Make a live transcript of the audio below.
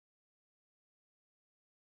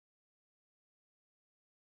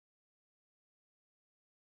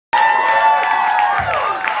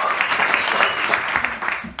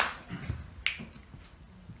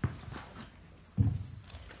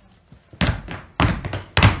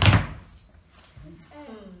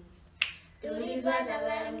these words I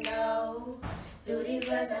let them know. Through these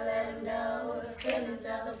words I let them know the feelings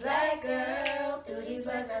of a black girl. Through these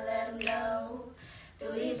words I let them know.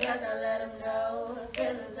 Through these words I let them know the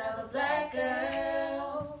feelings of a black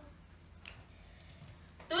girl.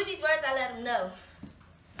 Through these words I let them know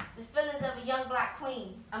the feelings of a young black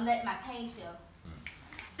queen. I'm letting my pain show.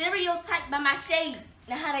 Stereotyped by my shade.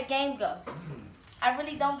 Now how that game go? I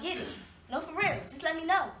really don't get it. No, for real. Just let me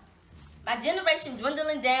know. My generation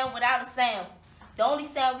dwindling down without a sound. The only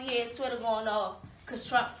sound we hear is Twitter going off, cause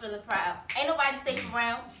Trump feeling proud. Ain't nobody safe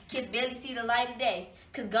around. Kids barely see the light of day,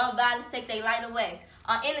 cause gun violence take their light away.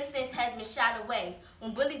 Our innocence has been shot away.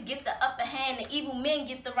 When bullies get the upper hand, the evil men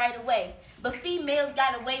get the right of way. But females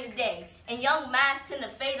got away today, and young minds tend to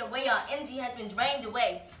fade away. Our energy has been drained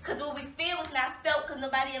away, cause what we feel is not felt, cause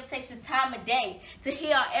nobody ever takes the time of day to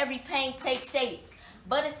hear our every pain take shape.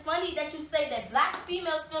 But it's funny that you say that black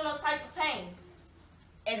females feel no type of pain,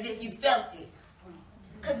 as if you felt it.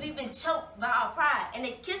 Cause we've been choked by our pride, and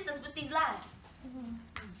they kissed us with these lies.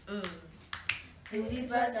 Through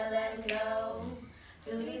these words I let them know.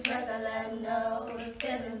 Through these words I let them know the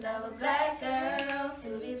feelings of a black girl.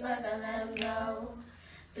 Through these words I let them know.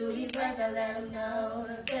 Through these words I let them know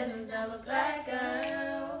the feelings of a black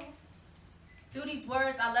girl. Through these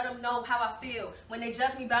words, I let them know how I feel. When they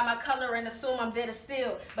judge me by my color and assume I'm there to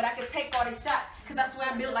steal. But I can take all these shots, cause I swear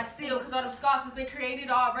I'm built like steel. Cause all them scars that's been created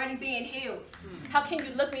are already being healed. How can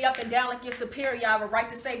you look me up and down like you're superior? I have a right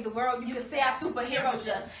to save the world. You can say I superhero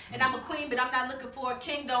ya. And I'm a queen, but I'm not looking for a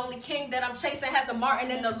king. The only king that I'm chasing has a Martin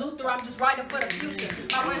and a Luther. I'm just writing for the future.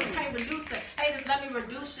 My words became reducing. Haters, let me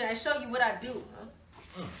reduce you and show you what I do.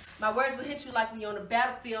 My words will hit you like we on the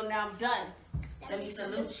battlefield. Now I'm done. Let me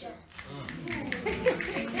salute you.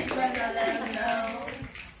 Through these words I let them know.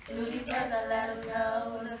 Through these words I let them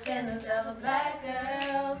know the feelings of a black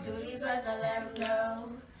girl. Through these words I let them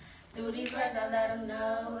know. Through these words I let them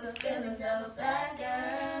know the feelings of a black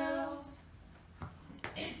girl.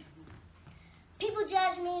 People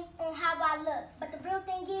judge me on how I look, but the real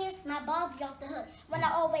thing is my balls be off the hook. When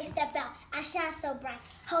I always step out, I shine so bright.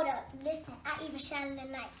 Hold up, listen, I even shine in the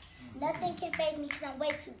night. Nothing can faze me cause I'm way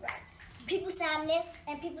too bright. People say I'm this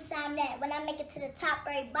and people say I'm that. When I make it to the top,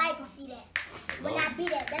 everybody gon' see that. When I be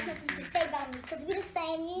that, that's nothing you can say about me. Cause we the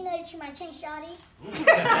same, you know that you might change, shawty.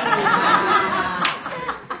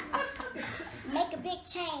 Make a big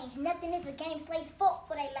change. Nothing is a game. Slaves fought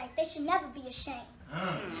for their life. They should never be ashamed.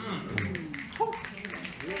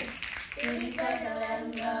 Through these words I let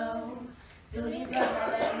them know. Through these words I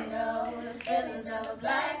let them know the feelings of a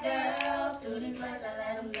black girl. Through these words I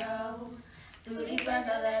let them know. Through these words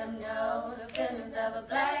I let them know the feelings of a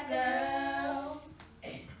black girl.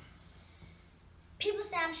 People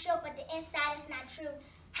say I'm short, but the inside is not true.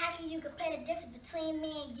 How can you compare the difference between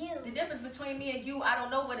me and you? The difference between me and you, I don't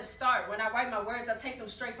know where to start. When I write my words, I take them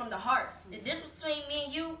straight from the heart. The difference between me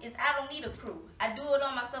and you is I don't need a crew. I do it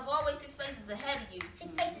on myself, always 6 paces ahead of you.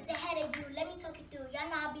 6 paces ahead of you. Let me talk you through. Y'all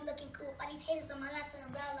know I'll be looking cool. All these haters on my lap turn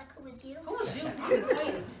around like, who is you? Who is you? The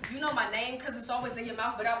queen. You know my name because it's always in your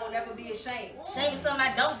mouth, but I won't ever be ashamed. Shame is something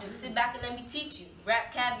I don't do. Sit back and let me teach you.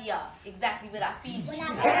 Rap caviar, exactly what I feed you. When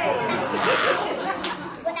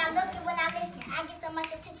I look and when I listen, I get so much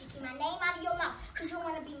attention. Keep my name out of your mouth, cause you don't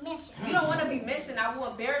want to be mentioned. You don't want to be mentioned. I will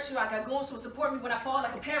embarrass you. I got goons who will support me when I fall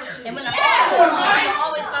like a parachute. And when I fall, I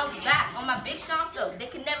always bounce back on my big Sean flow. They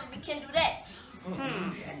can never rekindle that.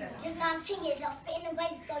 Just now I'm 10 years old, spitting and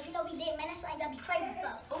waving flows. You know we lit, man. That's something y'all be craving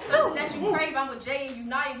for. Something that you crave. I'm with Jay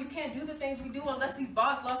and Uniyah. You can't do the things we do unless these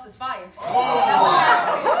bars lost his fire.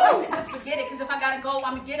 So just forget it, because if I gotta go,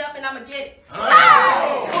 I'ma get up and I'ma get it.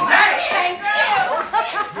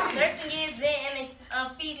 Their thing is there and they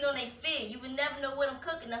feeding on their fear. You would never know what I'm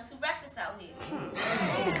cooking. I'm too reckless out here.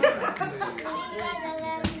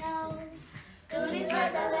 Through these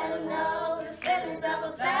words I let them know the feelings of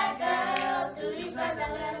a black girl. Through these words I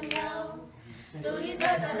let them know. Through these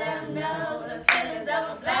words I let them know the feelings of